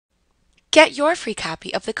Get your free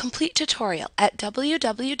copy of the complete tutorial at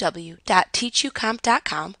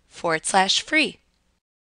www.teachucomp.com/free.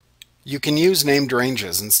 You can use named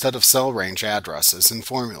ranges instead of cell range addresses in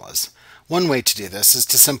formulas. One way to do this is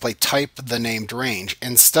to simply type the named range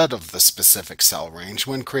instead of the specific cell range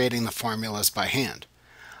when creating the formulas by hand.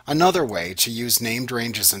 Another way to use named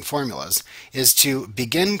ranges in formulas is to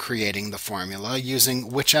begin creating the formula using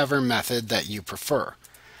whichever method that you prefer.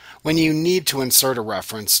 When you need to insert a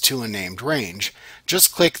reference to a named range,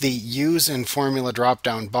 just click the Use in Formula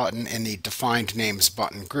drop-down button in the Defined Names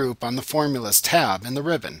button group on the Formulas tab in the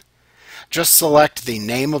ribbon. Just select the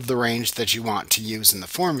name of the range that you want to use in the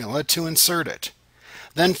formula to insert it.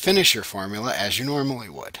 Then finish your formula as you normally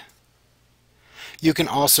would. You can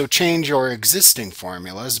also change your existing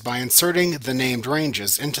formulas by inserting the named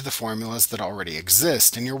ranges into the formulas that already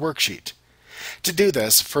exist in your worksheet. To do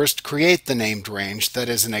this, first create the named range that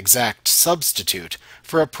is an exact substitute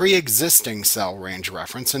for a pre-existing cell range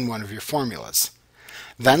reference in one of your formulas.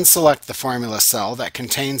 Then select the formula cell that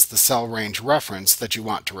contains the cell range reference that you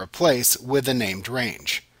want to replace with a named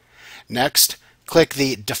range. Next, click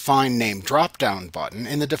the Define Name drop-down button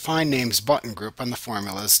in the Define Names button group on the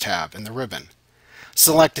Formulas tab in the ribbon.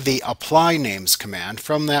 Select the Apply Names command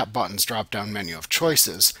from that button's drop-down menu of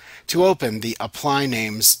choices to open the Apply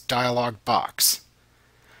Names dialog box.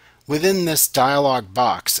 Within this dialog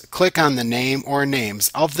box, click on the name or names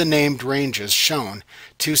of the named ranges shown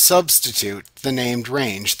to substitute the named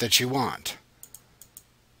range that you want.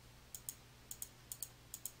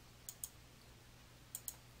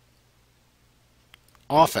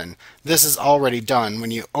 Often, this is already done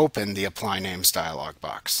when you open the Apply Names dialog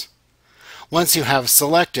box. Once you have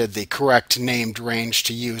selected the correct named range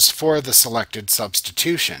to use for the selected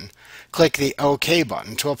substitution, click the OK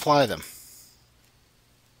button to apply them.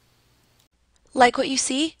 Like what you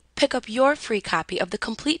see? Pick up your free copy of the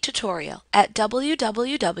complete tutorial at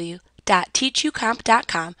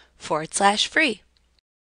www.teachucomp.com/free.